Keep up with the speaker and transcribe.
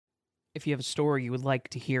If you have a story you would like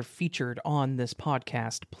to hear featured on this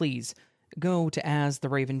podcast, please go to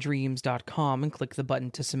astheravendreams.com and click the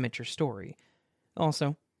button to submit your story.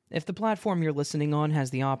 Also, if the platform you're listening on has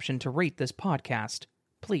the option to rate this podcast,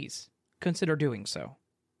 please consider doing so.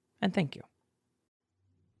 And thank you.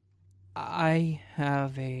 I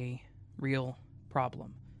have a real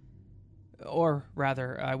problem. Or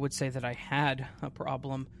rather, I would say that I had a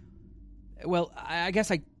problem. Well, I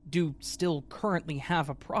guess I do still currently have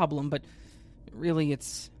a problem, but really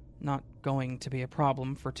it's not going to be a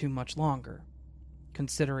problem for too much longer,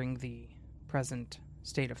 considering the present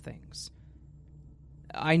state of things.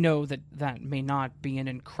 I know that that may not be an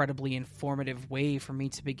incredibly informative way for me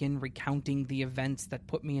to begin recounting the events that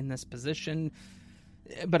put me in this position,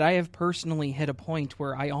 but I have personally hit a point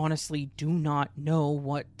where I honestly do not know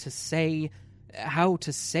what to say, how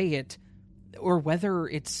to say it, or whether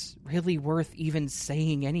it's really worth even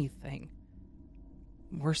saying anything.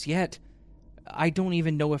 Worse yet, I don't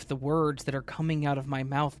even know if the words that are coming out of my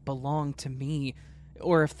mouth belong to me,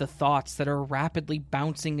 or if the thoughts that are rapidly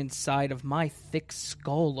bouncing inside of my thick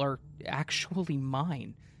skull are actually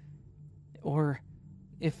mine, or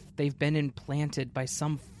if they've been implanted by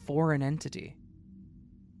some foreign entity.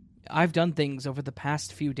 I've done things over the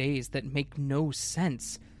past few days that make no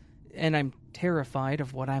sense, and I'm terrified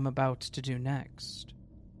of what I'm about to do next.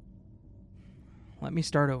 Let me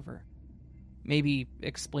start over. Maybe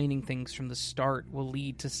explaining things from the start will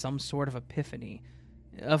lead to some sort of epiphany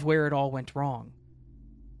of where it all went wrong.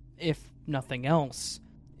 If nothing else,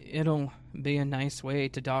 it'll be a nice way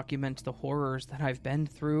to document the horrors that I've been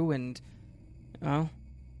through and, well,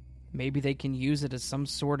 maybe they can use it as some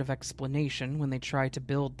sort of explanation when they try to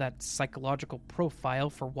build that psychological profile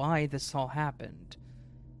for why this all happened.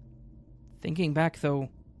 Thinking back, though,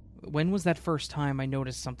 when was that first time I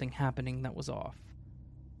noticed something happening that was off?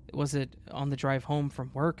 Was it on the drive home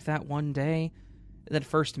from work that one day? That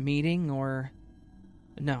first meeting, or...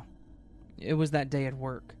 No. It was that day at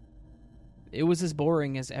work. It was as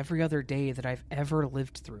boring as every other day that I've ever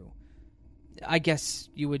lived through. I guess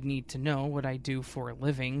you would need to know what I do for a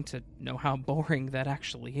living to know how boring that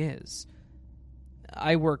actually is.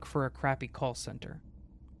 I work for a crappy call center.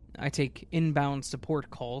 I take inbound support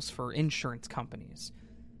calls for insurance companies.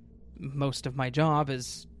 Most of my job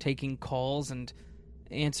is taking calls and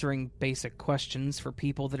answering basic questions for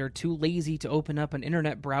people that are too lazy to open up an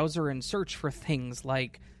internet browser and search for things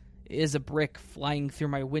like, is a brick flying through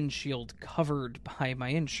my windshield covered by my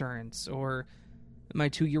insurance, or my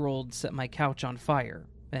 2-year-old set my couch on fire,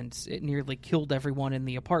 and it nearly killed everyone in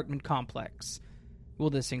the apartment complex. Will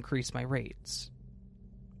this increase my rates?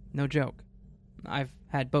 No joke. I've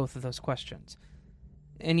had both of those questions.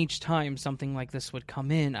 And each time something like this would come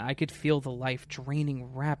in, I could feel the life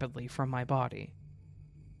draining rapidly from my body.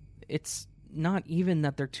 It's not even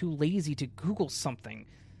that they're too lazy to Google something.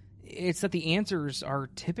 It's that the answers are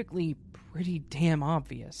typically pretty damn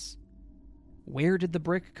obvious. Where did the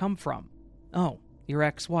brick come from? Oh, your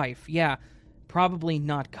ex-wife. Yeah, probably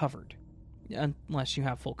not covered. Unless you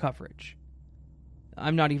have full coverage.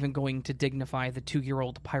 I'm not even going to dignify the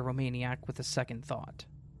 2-year-old pyromaniac with a second thought.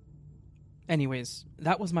 Anyways,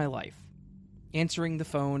 that was my life. Answering the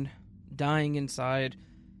phone, dying inside,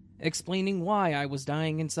 explaining why I was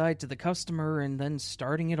dying inside to the customer, and then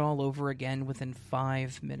starting it all over again within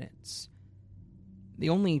 5 minutes. The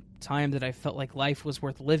only time that I felt like life was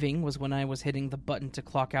worth living was when I was hitting the button to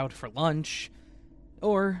clock out for lunch,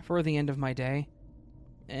 or for the end of my day.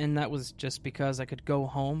 And that was just because I could go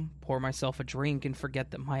home, pour myself a drink, and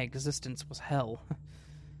forget that my existence was hell.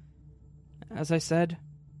 As I said,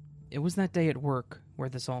 it was that day at work where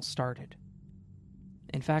this all started.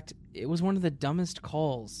 In fact, it was one of the dumbest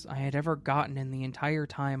calls I had ever gotten in the entire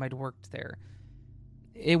time I'd worked there.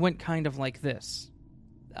 It went kind of like this.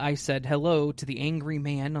 I said hello to the angry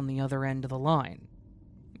man on the other end of the line.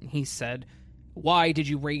 He said, "Why did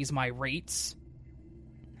you raise my rates?"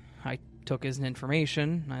 I took his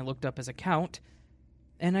information, I looked up his account,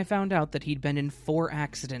 and I found out that he'd been in 4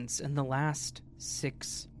 accidents in the last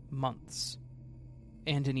 6 months.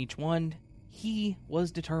 And in each one, he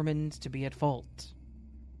was determined to be at fault.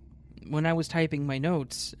 When I was typing my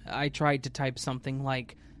notes, I tried to type something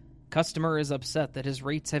like, "Customer is upset that his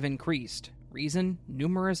rates have increased. Reason,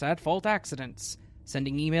 numerous at-fault accidents.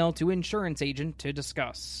 Sending email to insurance agent to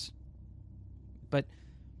discuss." But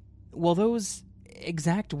while those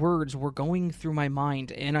exact words were going through my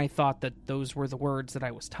mind, and I thought that those were the words that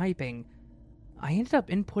I was typing, I ended up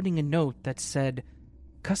inputting a note that said,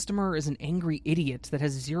 "Customer is an angry idiot that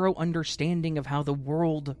has zero understanding of how the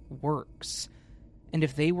world works. And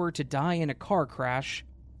if they were to die in a car crash,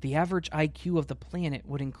 the average IQ of the planet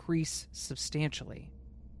would increase substantially."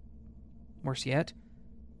 Worse yet,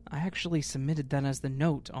 I actually submitted that as the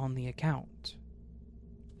note on the account.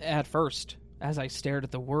 At first, as I stared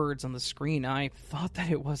at the words on the screen, I thought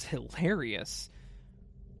that it was hilarious.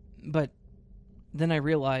 But then I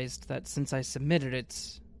realized that since I submitted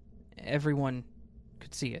it, everyone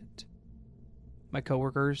could see it. My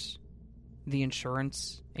coworkers, the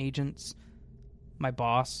insurance agents, my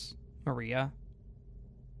boss, Maria.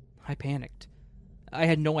 I panicked. I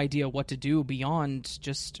had no idea what to do beyond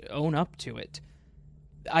just own up to it.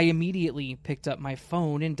 I immediately picked up my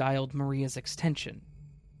phone and dialed Maria's extension.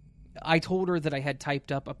 I told her that I had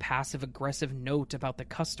typed up a passive-aggressive note about the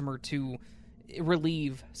customer to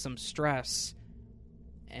relieve some stress,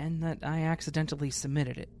 and that I accidentally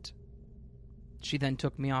submitted it. She then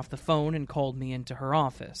took me off the phone and called me into her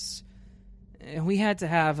office. We had to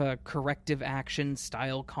have a corrective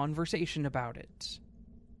action-style conversation about it.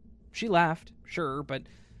 She laughed, sure, but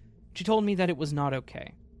she told me that it was not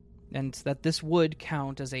okay, and that this would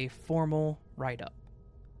count as a formal write-up.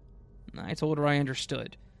 I told her I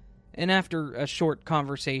understood, and after a short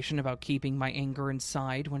conversation about keeping my anger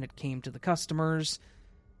inside when it came to the customers,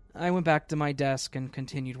 I went back to my desk and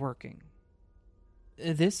continued working.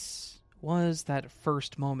 This was that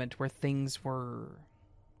first moment where things were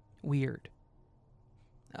weird.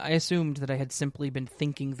 I assumed that I had simply been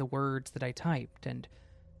thinking the words that I typed, and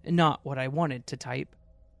not what I wanted to type,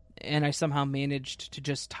 and I somehow managed to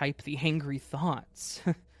just type the angry thoughts.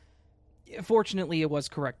 Fortunately, it was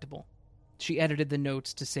correctable. She edited the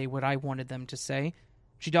notes to say what I wanted them to say.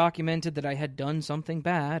 She documented that I had done something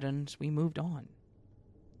bad, and we moved on.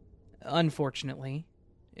 Unfortunately,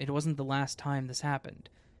 it wasn't the last time this happened.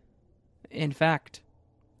 In fact,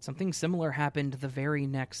 something similar happened the very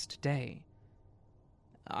next day.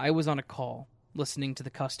 I was on a call, listening to the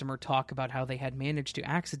customer talk about how they had managed to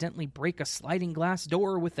accidentally break a sliding glass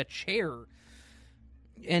door with a chair.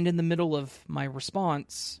 And in the middle of my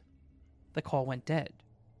response, the call went dead.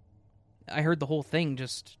 I heard the whole thing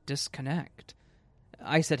just disconnect.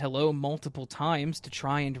 I said hello multiple times to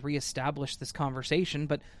try and reestablish this conversation,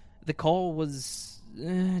 but the call was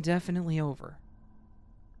definitely over.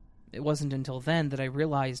 It wasn't until then that I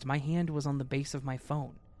realized my hand was on the base of my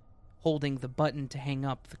phone, holding the button to hang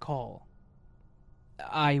up the call.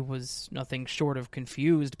 I was nothing short of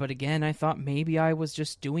confused, but again, I thought maybe I was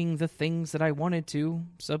just doing the things that I wanted to,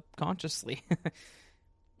 subconsciously.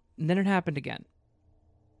 And then it happened again.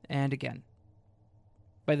 And again.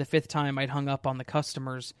 By the fifth time I'd hung up on the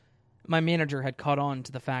customers, my manager had caught on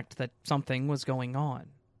to the fact that something was going on.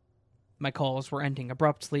 My calls were ending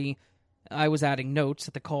abruptly, I was adding notes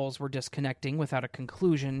that the calls were disconnecting without a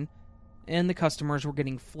conclusion, and the customers were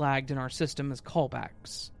getting flagged in our system as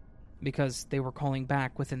callbacks, because they were calling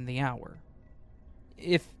back within the hour.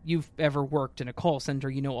 If you've ever worked in a call center,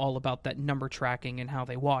 you know all about that number tracking and how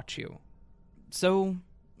they watch you. So,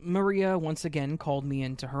 Maria once again called me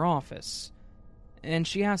into her office, and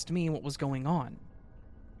she asked me what was going on.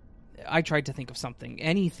 I tried to think of something,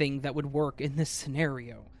 anything that would work in this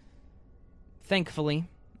scenario. Thankfully,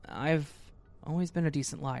 I've always been a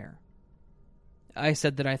decent liar. I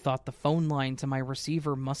said that I thought the phone line to my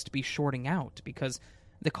receiver must be shorting out because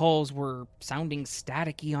the calls were sounding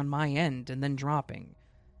staticky on my end and then dropping.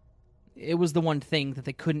 It was the one thing that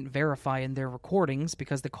they couldn't verify in their recordings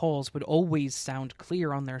because the calls would always sound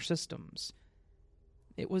clear on their systems.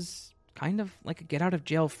 It was kind of like a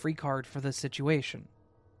get-out-of-jail-free card for this situation.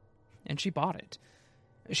 And she bought it.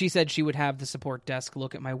 She said she would have the support desk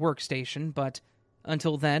look at my workstation, but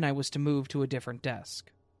until then I was to move to a different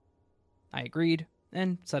desk. I agreed,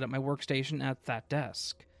 and set up my workstation at that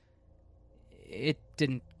desk. It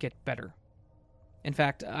didn't get better. In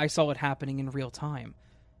fact, I saw it happening in real time.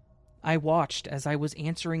 I watched as I was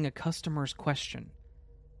answering a customer's question.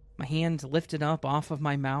 My hand lifted up off of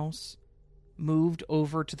my mouse, moved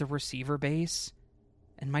over to the receiver base,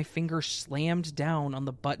 and my finger slammed down on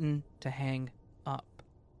the button to hang up.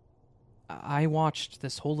 I watched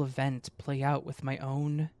this whole event play out with my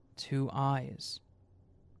own 2 eyes.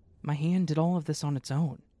 My hand did all of this on its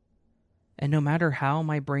own. And no matter how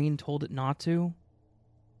my brain told it not to,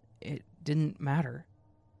 it didn't matter.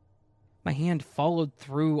 My hand followed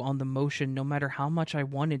through on the motion no matter how much I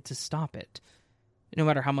wanted to stop it. No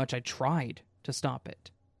matter how much I tried to stop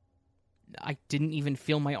it. I didn't even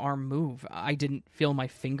feel my arm move. I didn't feel my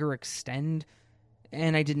finger extend.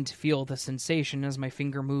 And I didn't feel the sensation as my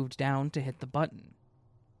finger moved down to hit the button.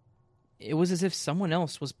 It was as if someone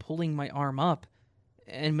else was pulling my arm up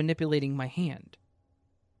and manipulating my hand.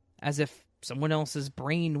 As if someone else's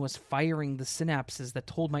brain was firing the synapses that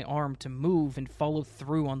told my arm to move and follow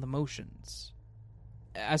through on the motions.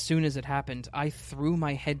 As soon as it happened, I threw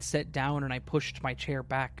my headset down and I pushed my chair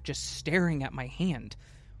back, just staring at my hand.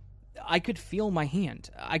 I could feel my hand.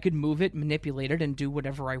 I could move it, manipulate it, and do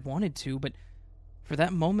whatever I wanted to, but for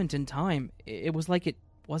that moment in time, it was like it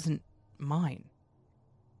wasn't mine.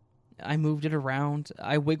 I moved it around,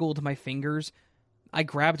 I wiggled my fingers, I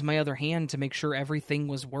grabbed my other hand to make sure everything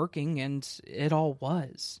was working, and it all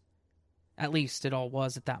was. At least it all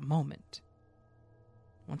was at that moment.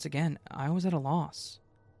 Once again, I was at a loss.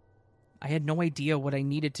 I had no idea what I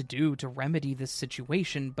needed to do to remedy this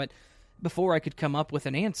situation, but before I could come up with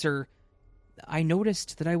an answer, I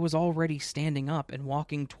noticed that I was already standing up and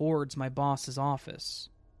walking towards my boss's office.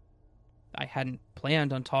 I hadn't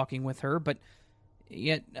planned on talking with her, but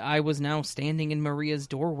yet I was now standing in Maria's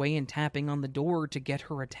doorway and tapping on the door to get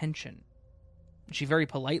her attention. She very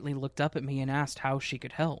politely looked up at me and asked how she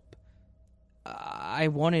could help. I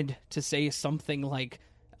wanted to say something like,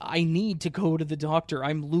 "I need to go to the doctor,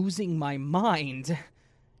 I'm losing my mind."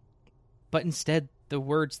 But instead, the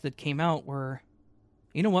words that came out were,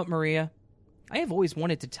 "You know what, Maria? I have always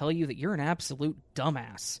wanted to tell you that you're an absolute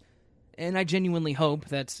dumbass. And I genuinely hope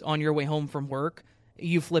that on your way home from work,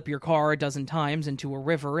 you flip your car a dozen times into a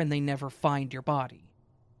river and they never find your body."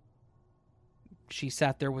 She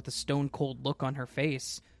sat there with a stone-cold look on her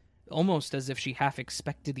face, almost as if she half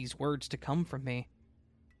expected these words to come from me.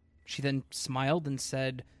 She then smiled and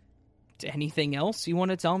said, "Anything else you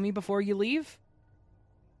want to tell me before you leave?"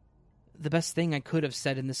 The best thing I could have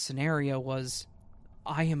said in this scenario was,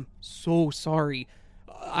 "I am so sorry.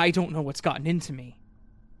 I don't know what's gotten into me."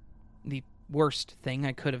 The worst thing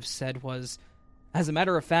I could have said was, "As a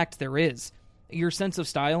matter of fact, there is. Your sense of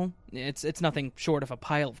style, it's nothing short of a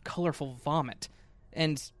pile of colorful vomit.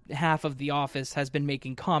 And half of the office has been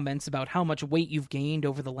making comments about how much weight you've gained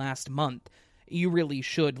over the last month. You really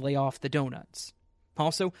should lay off the donuts.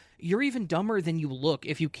 Also, you're even dumber than you look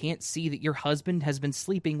if you can't see that your husband has been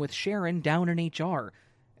sleeping with Sharon down in HR.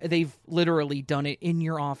 They've literally done it in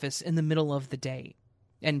your office in the middle of the day.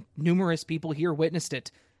 And numerous people here witnessed it.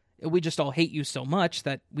 We just all hate you so much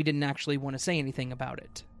that we didn't actually want to say anything about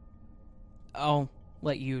it." I'll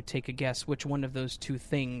let you take a guess which one of those two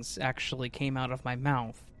things actually came out of my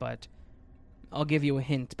mouth, but I'll give you a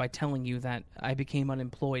hint by telling you that I became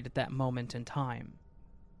unemployed at that moment in time.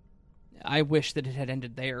 I wish that it had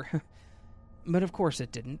ended there, but of course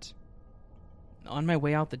it didn't. On my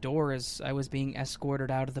way out the door, as I was being escorted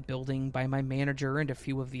out of the building by my manager and a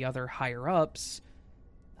few of the other higher-ups,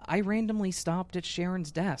 I randomly stopped at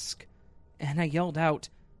Sharon's desk, and I yelled out,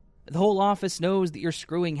 "The whole office knows that you're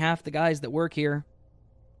screwing half the guys that work here."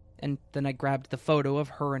 And then I grabbed the photo of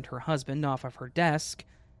her and her husband off of her desk,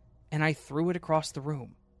 and I threw it across the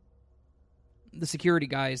room. The security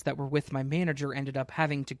guys that were with my manager ended up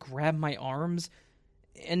having to grab my arms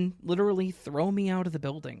and literally throw me out of the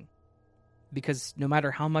building. Because no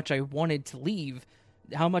matter how much I wanted to leave,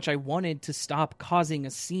 how much I wanted to stop causing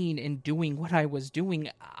a scene and doing what I was doing,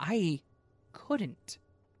 I couldn't.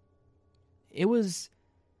 It was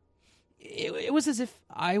as if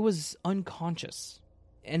I was unconscious,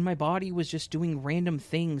 and my body was just doing random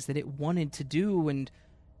things that it wanted to do, and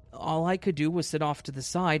all I could do was sit off to the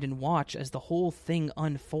side and watch as the whole thing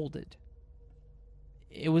unfolded.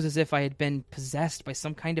 It was as if I had been possessed by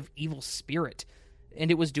some kind of evil spirit,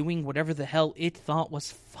 and it was doing whatever the hell it thought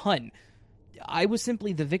was fun. I was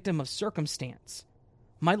simply the victim of circumstance.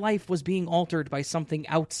 My life was being altered by something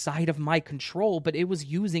outside of my control, but it was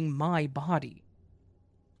using my body.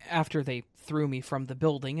 After they threw me from the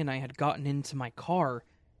building and I had gotten into my car,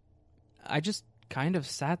 I just kind of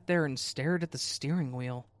sat there and stared at the steering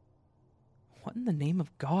wheel. What in the name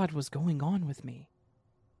of God was going on with me?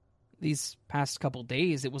 These past couple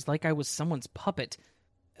days, it was like I was someone's puppet,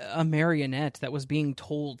 a marionette that was being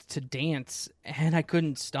told to dance, and I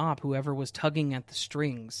couldn't stop whoever was tugging at the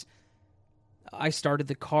strings. I started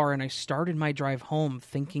the car and I started my drive home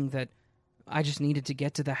thinking that I just needed to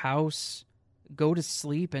get to the house, go to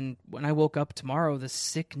sleep, and when I woke up tomorrow, the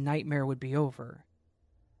sick nightmare would be over.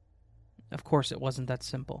 Of course, it wasn't that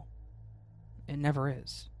simple. It never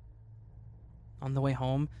is. On the way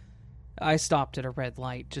home, I stopped at a red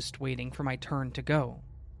light, just waiting for my turn to go.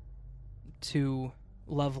 Two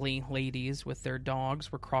lovely ladies with their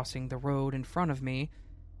dogs were crossing the road in front of me,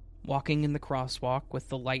 walking in the crosswalk with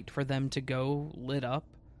the light for them to go lit up.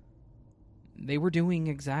 They were doing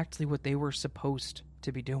exactly what they were supposed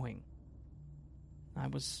to be doing. I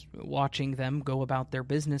was watching them go about their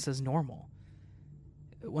business as normal,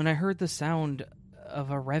 when I heard the sound of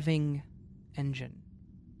a revving engine.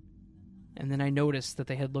 And then I noticed that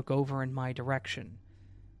they had looked over in my direction.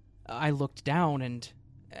 I looked down, and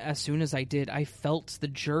As soon as I did, I felt the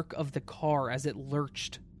jerk of the car as it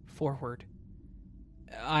lurched forward.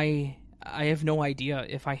 I have no idea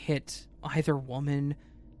if I hit either woman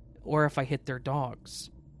or if I hit their dogs.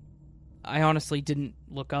 I honestly didn't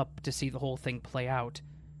look up to see the whole thing play out.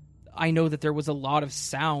 I know that there was a lot of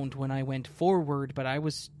sound when I went forward, but I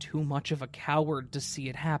was too much of a coward to see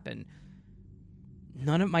it happen.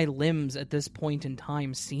 None of my limbs at this point in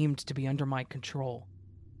time seemed to be under my control.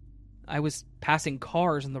 I was passing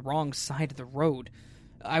cars on the wrong side of the road.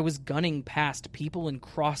 I was gunning past people in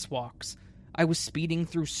crosswalks. I was speeding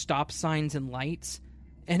through stop signs and lights.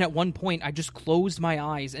 And at one point, I just closed my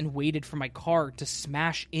eyes and waited for my car to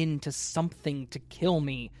smash into something to kill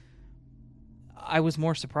me. I was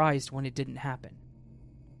more surprised when it didn't happen.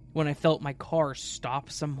 When I felt my car stop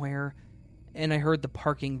somewhere, and I heard the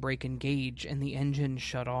parking brake engage and the engine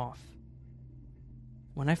shut off.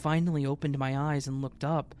 When I finally opened my eyes and looked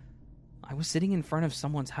up, I was sitting in front of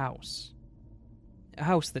someone's house. A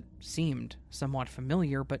house that seemed somewhat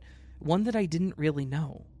familiar, but one that I didn't really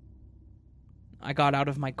know. I got out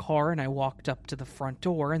of my car and I walked up to the front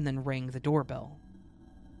door and then rang the doorbell.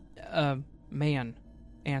 A man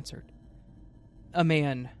answered. A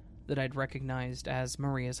man that I'd recognized as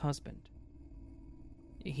Maria's husband.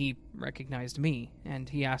 He recognized me, and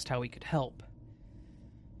he asked how he could help.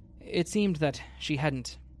 It seemed that she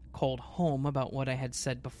hadn't called home about what I had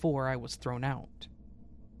said before I was thrown out.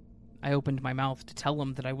 I opened my mouth to tell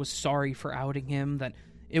him that I was sorry for outing him, that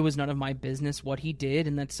it was none of my business what he did,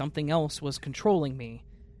 and that something else was controlling me.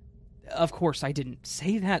 Of course, I didn't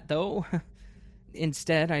say that, though.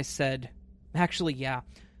 Instead, I said, "Actually, yeah,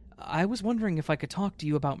 I was wondering if I could talk to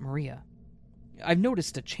you about Maria. I've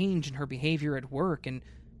noticed a change in her behavior at work, and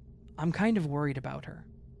I'm kind of worried about her.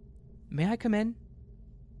 May I come in?"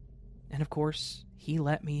 And of course, he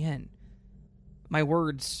let me in. My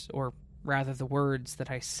words, or rather the words that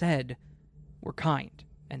I said, were kind,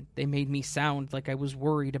 and they made me sound like I was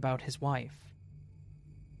worried about his wife.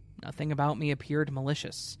 Nothing about me appeared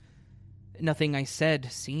malicious. Nothing I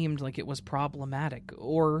said seemed like it was problematic,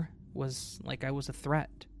 or was like I was a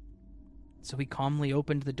threat. So he calmly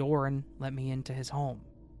opened the door and let me into his home.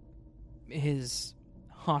 His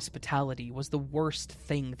hospitality was the worst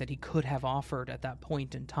thing that he could have offered at that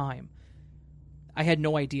point in time. I had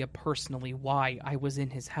no idea personally why I was in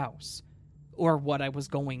his house, or what I was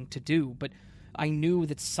going to do, but I knew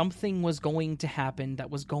that something was going to happen that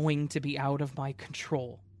was going to be out of my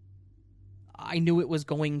control. I knew it was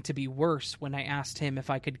going to be worse when I asked him if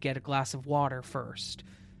I could get a glass of water first.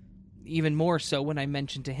 Even more so when I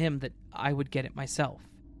mentioned to him that I would get it myself.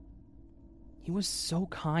 He was so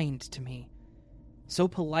kind to me, so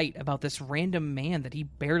polite about this random man that he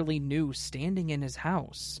barely knew standing in his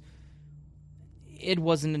house. It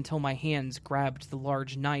wasn't until my hands grabbed the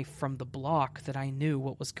large knife from the block that I knew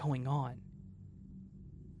what was going on.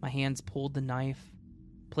 My hands pulled the knife,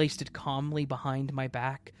 placed it calmly behind my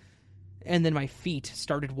back, and then my feet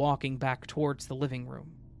started walking back towards the living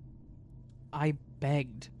room. I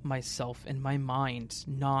begged myself in my mind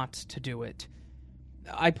not to do it.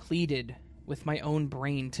 I pleaded with my own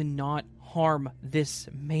brain to not harm this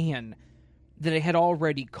man, that I had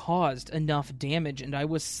already caused enough damage, and I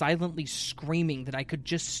was silently screaming that I could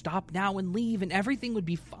just stop now and leave and everything would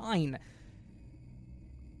be fine.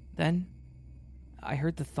 Then I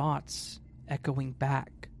heard the thoughts echoing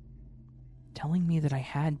back, telling me that I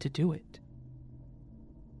had to do it.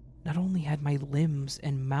 Not only had my limbs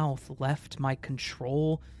and mouth left my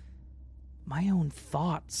control, my own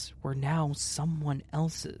thoughts were now someone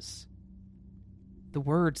else's. The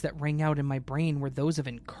words that rang out in my brain were those of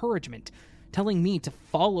encouragement, telling me to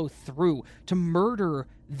follow through, to murder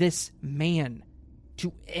this man,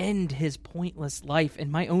 to end his pointless life,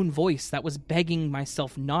 and my own voice that was begging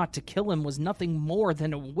myself not to kill him was nothing more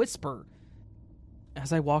than a whisper.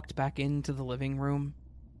 As I walked back into the living room,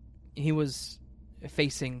 he was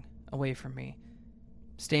facing away from me,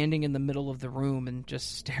 standing in the middle of the room and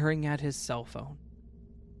just staring at his cell phone.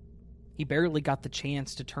 He barely got the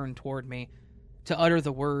chance to turn toward me, to utter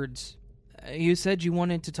the words, "You said you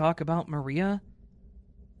wanted to talk about Maria?"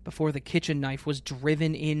 before the kitchen knife was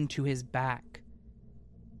driven into his back.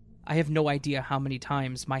 I have no idea how many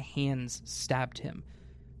times my hands stabbed him,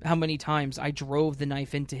 how many times I drove the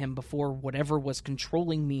knife into him before whatever was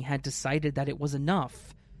controlling me had decided that it was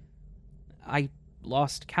enough. I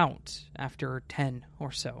lost count after 10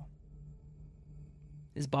 or so.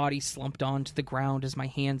 His body slumped onto the ground as my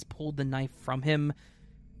hands pulled the knife from him,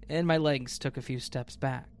 and my legs took a few steps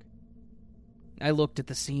back. I looked at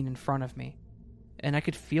the scene in front of me, and I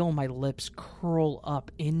could feel my lips curl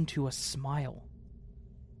up into a smile.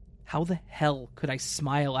 How the hell could I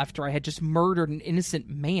smile after I had just murdered an innocent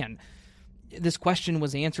man? This question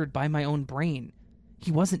was answered by my own brain. He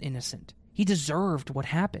wasn't innocent. He deserved what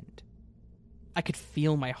happened. I could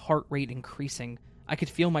feel my heart rate increasing. I could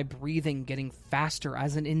feel my breathing getting faster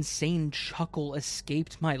as an insane chuckle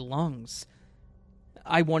escaped my lungs.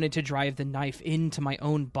 I wanted to drive the knife into my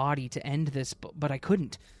own body to end this, but I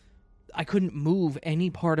couldn't. I couldn't move any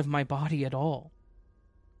part of my body at all.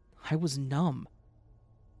 I was numb.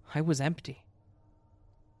 I was empty.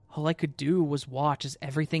 All I could do was watch as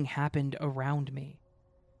everything happened around me.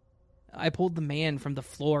 I pulled the man from the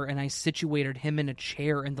floor and I situated him in a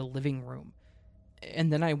chair in the living room.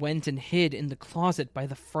 And then I went and hid in the closet by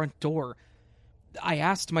the front door. I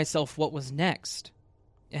asked myself what was next,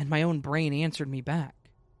 and my own brain answered me back.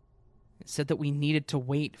 It said that we needed to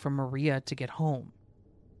wait for Maria to get home.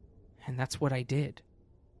 And that's what I did,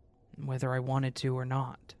 whether I wanted to or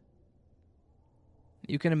not.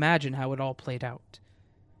 You can imagine how it all played out.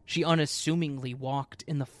 She unassumingly walked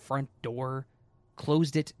in the front door,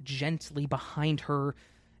 closed it gently behind her,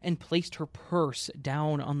 and placed her purse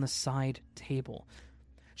down on the side table.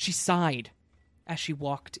 She sighed as she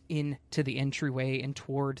walked into the entryway and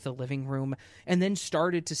toward the living room, and then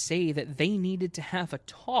started to say that they needed to have a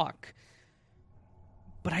talk.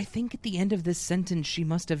 But I think at the end of this sentence she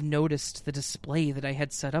must have noticed the display that I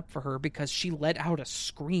had set up for her, because she let out a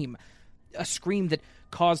scream that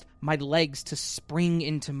caused my legs to spring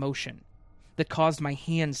into motion, that caused my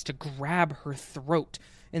hands to grab her throat,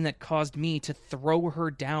 and that caused me to throw her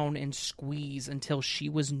down and squeeze until she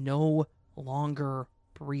was no longer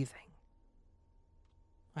breathing.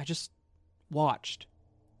 I just watched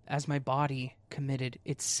as my body committed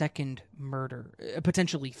its second murder,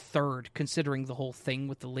 potentially third, considering the whole thing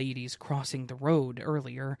with the ladies crossing the road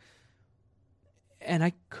earlier, and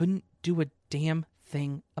I couldn't do a damn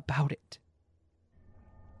thing about it.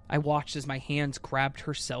 I watched as my hands grabbed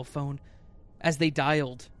her cell phone, as they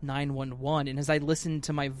dialed 911, and as I listened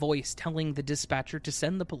to my voice telling the dispatcher to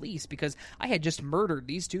send the police because I had just murdered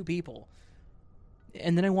these two people.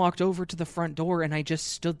 And then I walked over to the front door and I just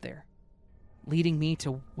stood there, leading me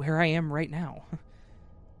to where I am right now.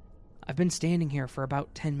 I've been standing here for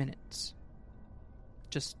about 10 minutes,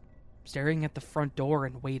 just staring at the front door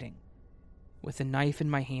and waiting, with a knife in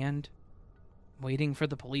my hand, waiting for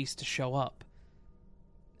the police to show up.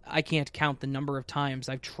 I can't count the number of times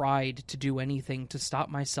I've tried to do anything to stop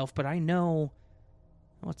myself, but I know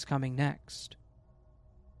what's coming next.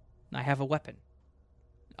 I have a weapon.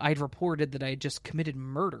 I'd reported that I had just committed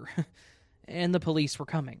murder, and the police were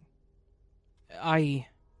coming. I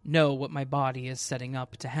know what my body is setting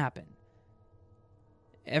up to happen.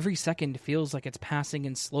 Every second feels like it's passing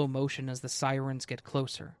in slow motion as the sirens get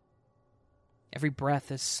closer. Every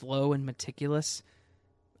breath is slow and meticulous,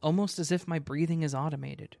 almost as if my breathing is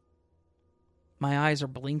automated. My eyes are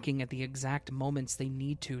blinking at the exact moments they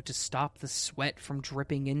need to stop the sweat from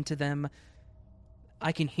dripping into them.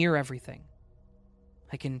 I can hear everything.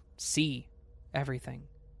 I can see everything.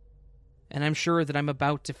 And I'm sure that I'm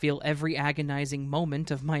about to feel every agonizing moment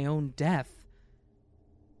of my own death.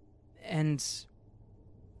 And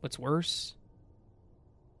what's worse,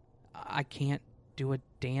 I can't do a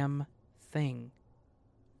damn thing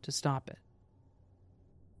to stop it.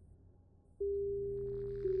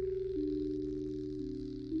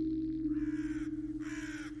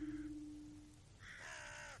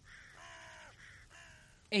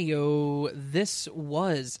 Ayo, this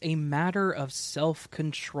was A Matter of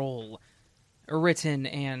Self-Control, written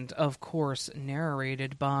and, of course,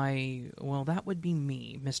 narrated by, well, that would be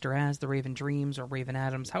me, Mr. As the Raven Dreams, or Raven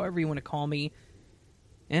Adams, however you want to call me.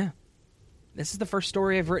 Yeah, this is the first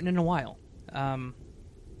story I've written in a while, and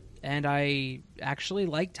I actually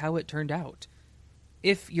liked how it turned out.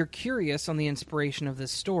 If you're curious on the inspiration of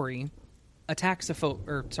this story,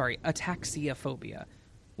 ataxiophobia,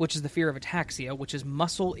 which is the fear of ataxia, which is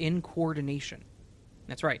muscle incoordination.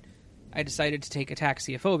 That's right. I decided to take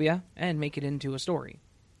ataxiophobia and make it into a story.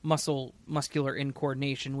 Muscular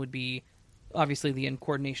incoordination would be obviously the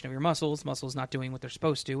incoordination of your muscles not doing what they're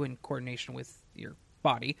supposed to in coordination with your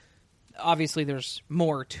body. Obviously, there's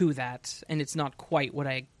more to that, and it's not quite what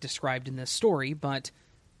I described in this story, but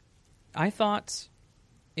I thought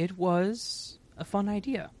it was a fun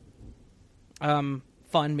idea.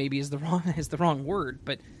 Fun maybe is the wrong word,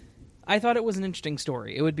 but I thought it was an interesting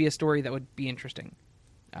story. It would be a story that would be interesting.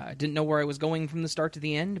 I didn't know where I was going from the start to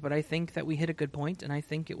the end, but I think that we hit a good point, and I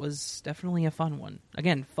think it was definitely a fun one.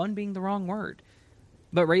 Again, fun being the wrong word.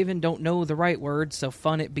 But Raven don't know the right word, so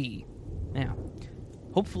fun it be. Now,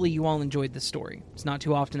 hopefully you all enjoyed this story. It's not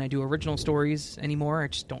too often I do original stories anymore. I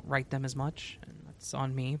just don't write them as much, and that's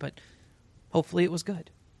on me, but hopefully it was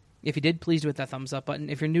good. If you did, please do hit that thumbs up button.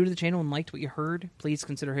 If you're new to the channel and liked what you heard, please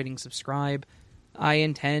consider hitting subscribe. I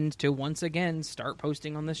intend to once again start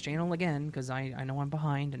posting on this channel again, because I know I'm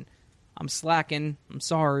behind and I'm slacking. I'm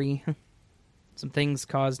sorry. Some things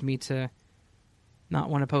caused me to not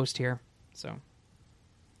want to post here, so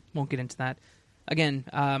won't get into that. Again,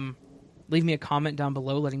 leave me a comment down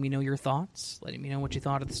below letting me know your thoughts, letting me know what you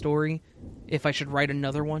thought of the story, if I should write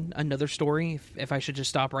another story, if I should just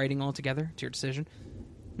stop writing altogether. It's your decision.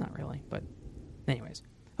 Not really, but anyways.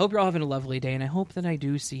 Hope you're all having a lovely day, and I hope that I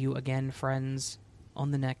do see you again, friends,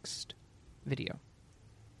 on the next video.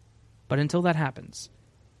 But until that happens,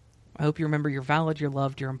 I hope you remember you're valid, you're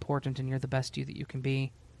loved, you're important, and you're the best you that you can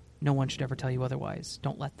be. No one should ever tell you otherwise.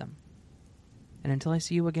 Don't let them. And until I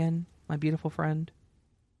see you again, my beautiful friend,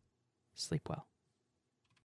 sleep well.